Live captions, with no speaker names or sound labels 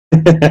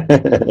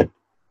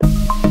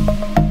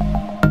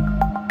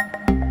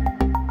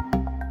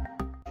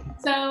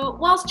So,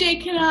 whilst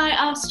Jake and I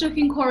are stuck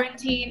in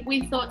quarantine,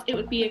 we thought it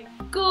would be a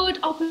good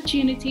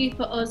opportunity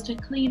for us to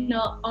clean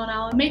up on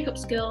our makeup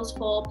skills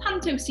for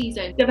panto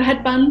season. Do you have a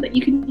headband that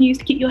you can use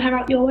to keep your hair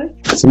out your way?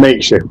 It's a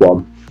makeshift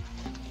one.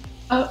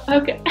 Oh,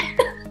 okay.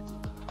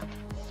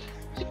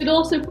 Should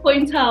also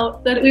point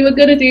out that we were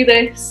going to do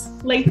this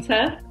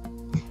later,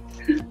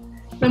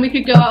 when we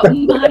could go out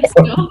and buy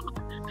stuff.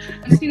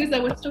 As soon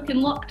as we're stuck in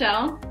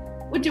lockdown,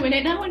 we're doing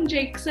it now, and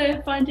Jake's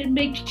finding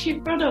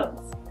makeshift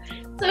products.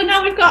 So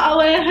now we've got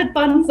our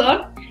headbands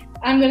on,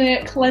 I'm going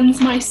to cleanse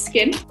my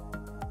skin.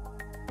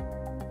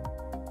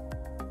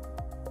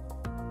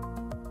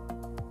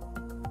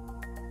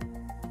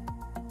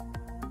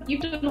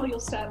 You've done all your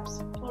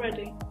steps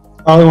already.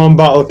 All in one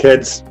bottle,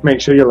 kids.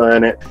 Make sure you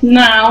learn it.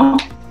 Now,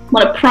 I'm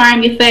going to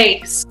prime your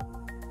face.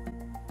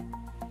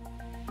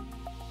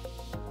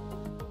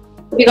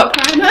 Have you got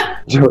primer?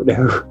 I don't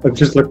know.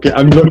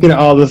 I'm looking at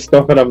all the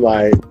stuff and I'm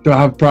like, do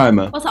I have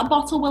primer? What's that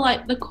bottle with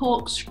like the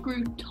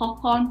corkscrew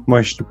top on?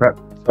 Moisture Prep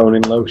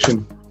toning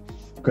lotion.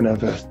 I'm gonna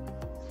have a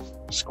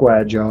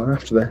square jar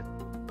after this.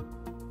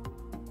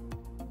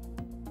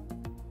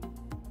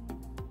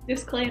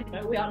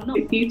 Disclaimer, we are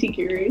not beauty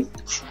gurus.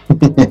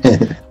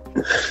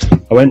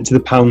 I went to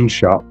the pound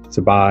shop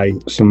to buy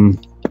some,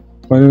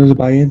 what was I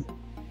buying?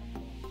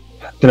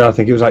 I don't know, I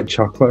think it was like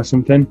chocolate or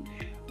something.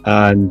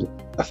 And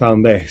I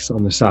found this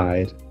on the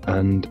side,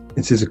 and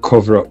this is a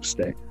cover-up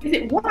stick. Is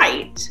it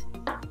white?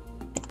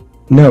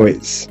 No,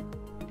 it's,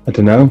 I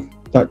don't know,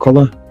 that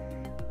colour.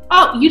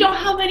 Oh, you don't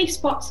have any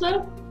spots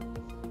though?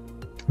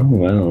 Oh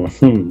well.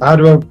 How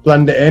do I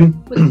blend it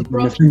in? With a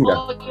brush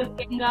or your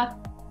finger.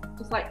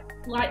 Just like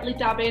lightly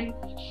dabbing.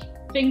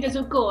 Fingers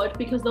are good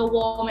because they'll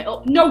warm it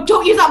up. No,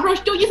 don't use that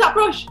brush, don't use that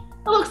brush!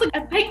 That looks like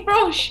a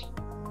paintbrush!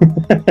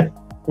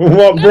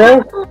 What,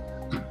 bro?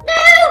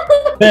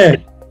 No!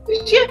 There.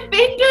 Use your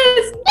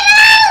fingers!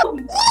 No!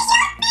 Use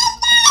your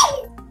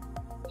fingers!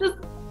 Just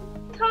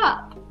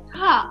tap,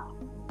 tap.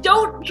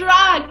 Don't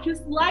drag,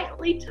 just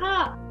lightly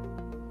tap.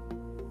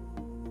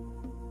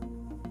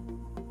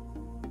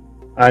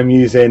 I'm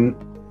using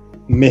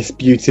Miss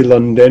Beauty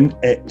London.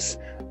 It's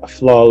a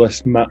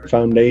flawless matte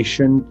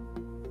foundation.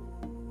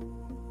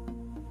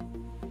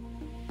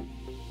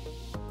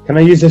 Can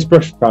I use this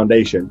brush for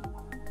foundation?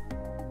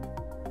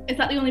 Is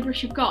that the only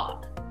brush you've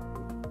got?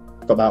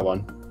 Got that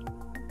one.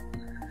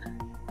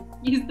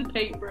 Use the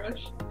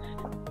paintbrush.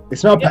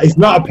 It's not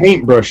a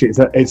paintbrush.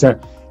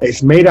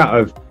 It's made out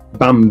of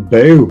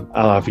bamboo.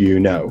 I'll have you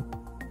know.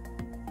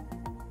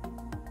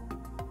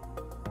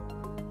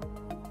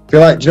 I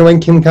feel like, do you know when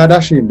Kim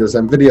Kardashian does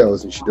them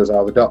videos and she does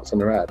all the dots on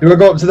her head? Do I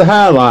go up to the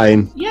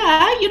hairline?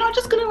 Yeah, you're not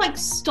just gonna like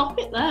stop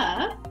it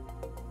there.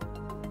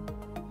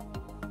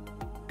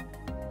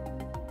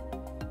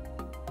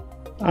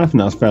 I think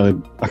that's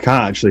fairly. I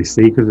can't actually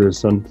see because of the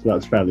sun, so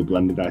that's fairly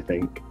blended, I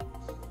think.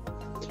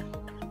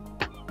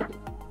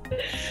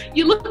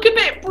 You look a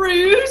bit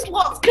bruised.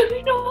 What's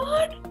going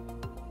on?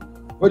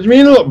 What do you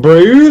mean, I look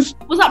bruised?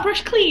 Was that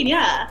brush clean?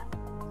 Yeah.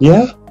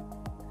 Yeah.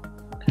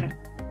 Okay.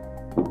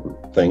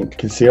 Think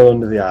conceal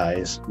under the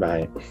eyes,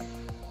 right?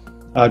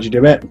 How'd you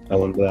do it? I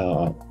wonder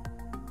that.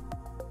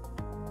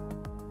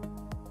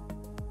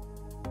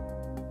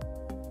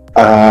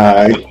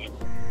 I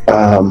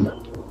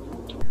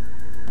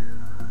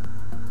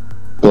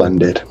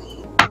blended.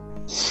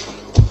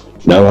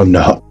 No, I'm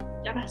not. Do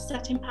you have a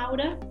setting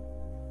powder?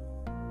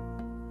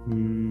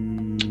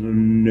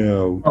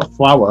 No. Not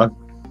flour.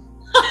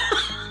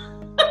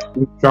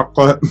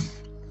 Chocolate.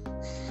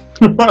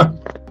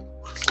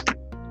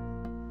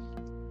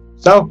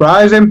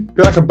 Self-rising.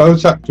 Feel like a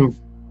Botox and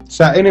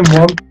setting in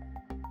one.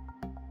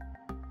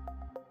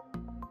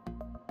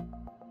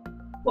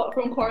 What,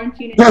 from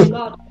quarantine? Oh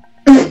God.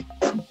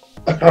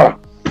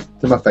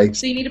 To my face.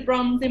 So you need a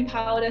bronzing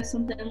powder,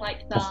 something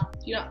like that.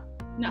 Do you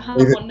not have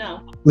one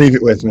now? Leave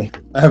it with me.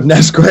 I have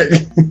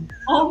Nesquik.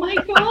 Oh my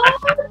God.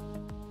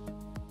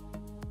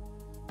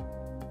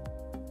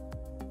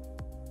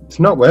 It's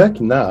not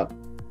working, that.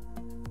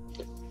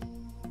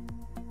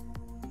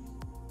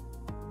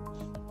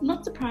 I'm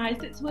not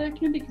surprised it's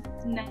working because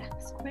it's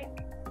Nesquik.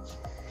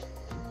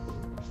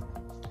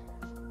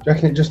 Do you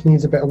reckon it just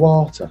needs a bit of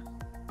water?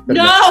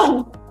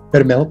 No!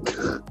 Bit of milk.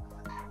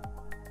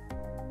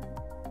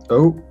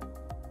 Oh.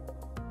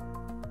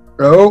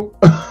 Oh.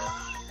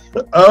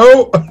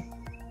 Oh.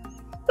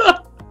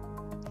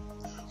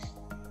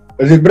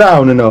 Is it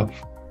brown enough?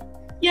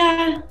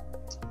 Yeah.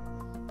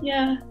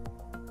 Yeah.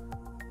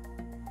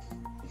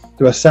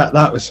 Do I set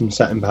that with some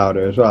setting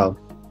powder as well?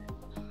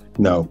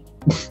 No.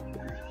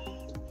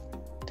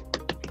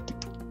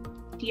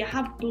 Do you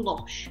have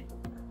blush?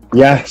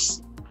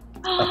 Yes.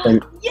 I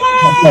think.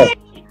 Yay!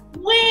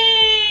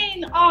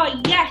 Win!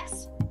 Oh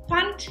yes!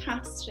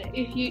 Fantastic.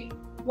 If you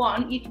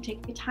want, you can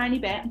take a tiny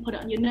bit and put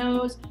it on your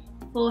nose,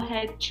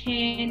 forehead,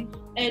 chin,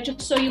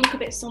 just so you look a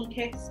bit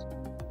sun-kissed.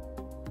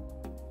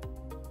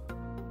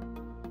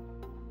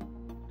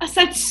 I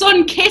said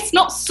sun-kissed,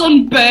 not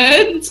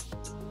sunburned.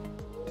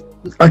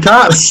 I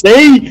can't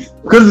see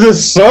because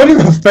there's sun in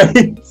my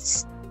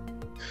face.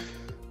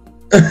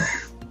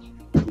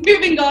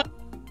 Moving on.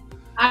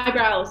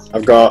 Eyebrows.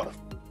 I've got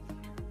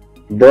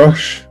a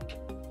brush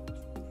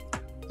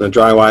and a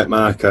dry white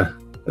marker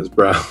that's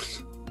brown.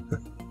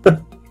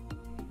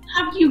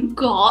 Have you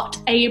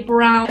got a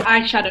brown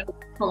eyeshadow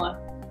colour?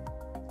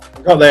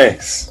 I've got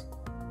this.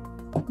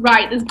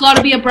 Right, there's got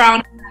to be a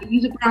brown.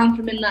 Use a brown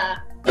from in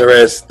there. There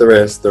is. I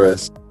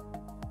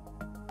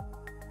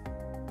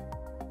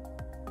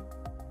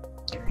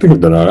think I've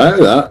done alright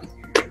with that.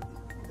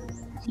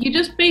 You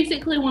just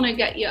basically want to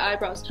get your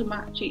eyebrows to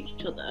match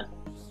each other.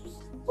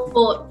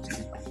 But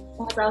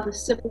eyebrows are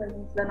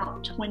siblings, they're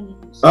not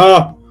twins.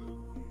 Oh!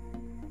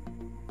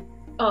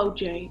 Oh,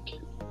 Jake.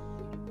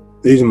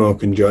 These are more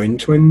conjoined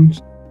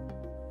twins.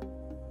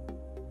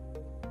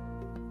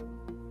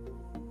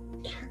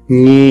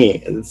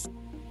 Yes.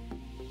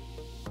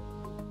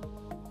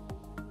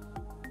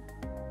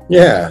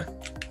 Yeah.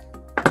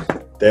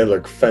 They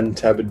look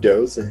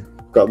fantabulous.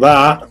 Got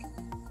that.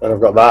 And I've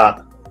got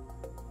that.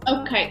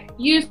 Okay,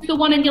 use the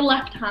one in your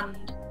left hand.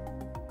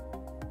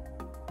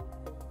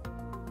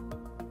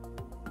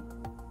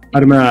 How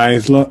do my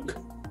eyes look?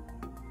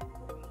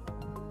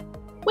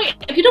 Wait,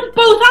 have you done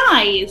both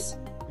eyes?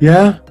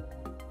 Yeah.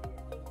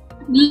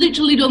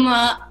 Literally done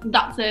that.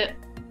 That's it.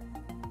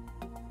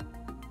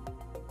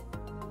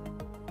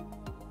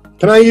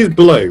 Can I use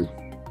blue?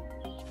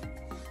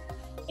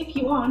 If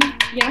you want,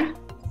 yeah.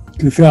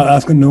 I feel like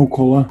that's got no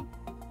colour.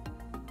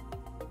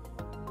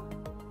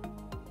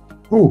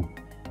 Oh,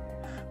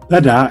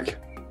 they're dark.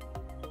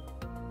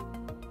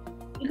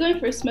 You're going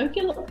for a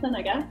smoky look then,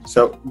 I guess.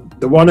 So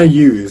the one I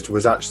used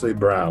was actually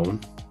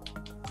brown,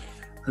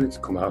 and it's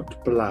come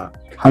out black.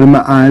 How do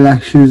my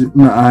eyelashes,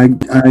 my eye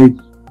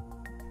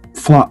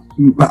flap?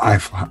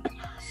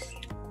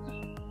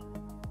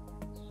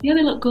 Yeah,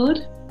 they look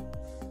good.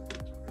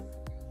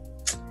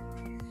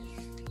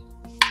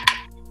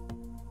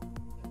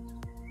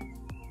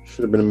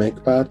 Should have been a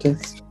makeup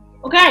artist.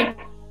 Okay,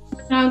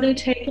 now I'm going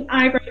to take an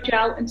eyebrow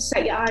gel and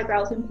set your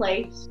eyebrows in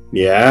place.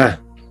 Yeah.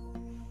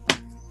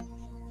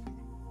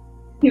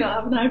 You don't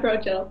have an eyebrow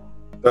gel.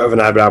 Don't have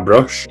an eyebrow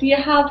brush. Do you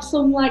have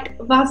some like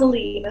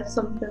Vaseline or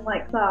something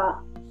like that?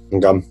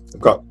 Hang on, I've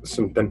got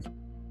something.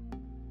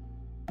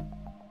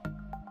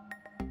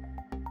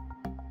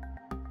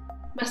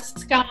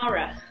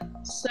 Mascara.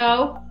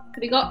 So,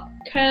 have you got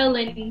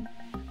curling?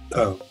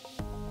 Oh.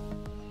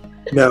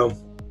 No.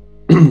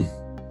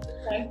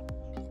 Okay.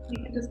 You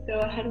can just go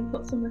ahead and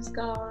put some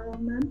mascara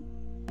on then.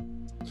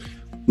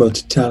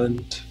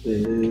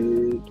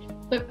 Multi-talented.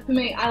 But for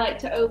me, I like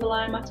to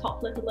overline my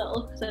top lip a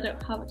little because I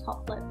don't have a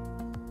top lip.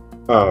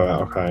 Oh,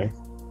 right, okay.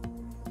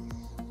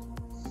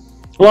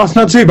 Well, that's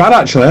not too bad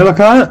actually, look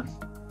at that.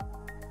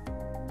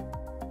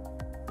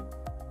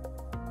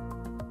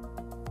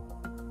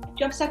 Do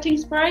you have setting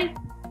spray?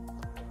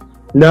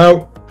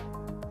 No,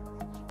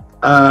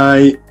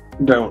 I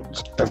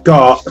don't. I've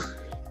got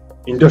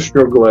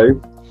industrial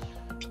glue.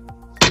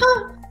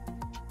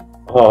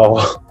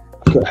 Oh,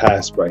 I've got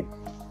hairspray.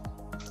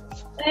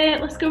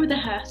 Let's go with the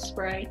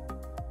hairspray.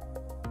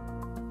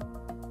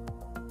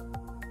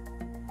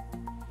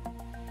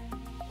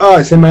 Oh,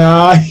 it's in my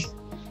eye.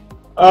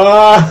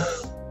 Ah!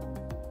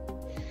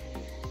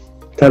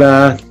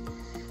 Ta-da!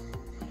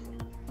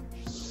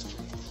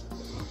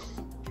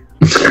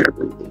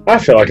 I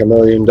feel like $1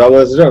 million. I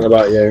don't know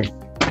about you.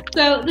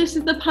 So this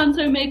is the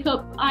panto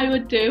makeup I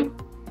would do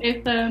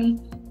if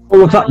Oh,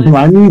 look at that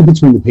blend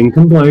between the pink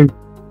and blue.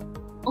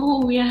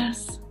 Oh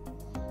yes,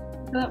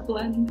 that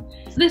blend.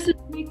 So this is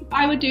the makeup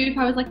I would do if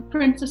I was like a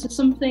princess or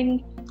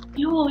something.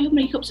 Your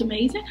makeup's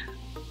amazing.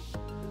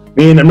 I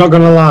mean, I'm not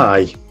gonna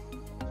lie.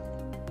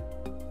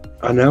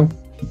 I know.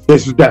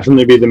 This would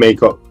definitely be the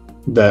makeup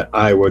that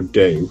I would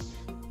do.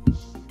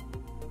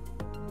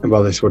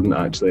 Well, this wouldn't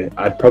actually.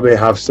 I'd probably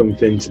have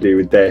something to do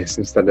with this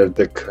instead of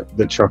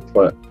the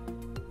chocolate.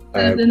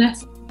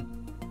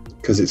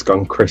 Because it's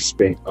gone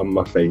crispy on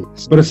my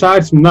face. But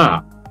aside from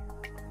that,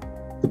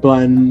 the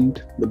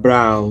blend, the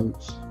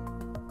browns,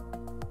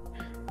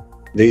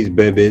 these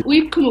babies.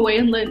 We've come away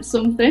and learnt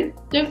something.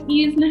 Don't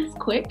use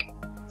Nesquik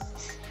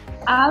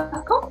as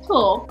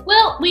contour.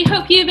 Well, we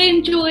hope you've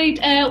enjoyed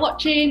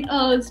watching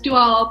us do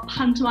our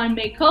pantomime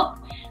makeup,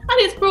 and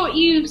it's brought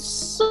you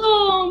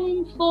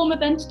some form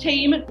of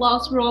entertainment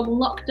whilst we're all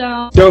locked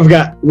down. Don't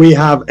forget, we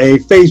have a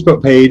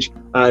Facebook page,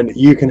 and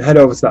you can head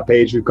over to that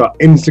page. We've got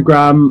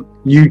Instagram,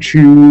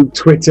 YouTube,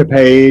 Twitter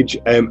page,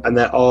 and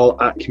they're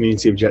all at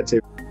Community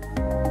Objective.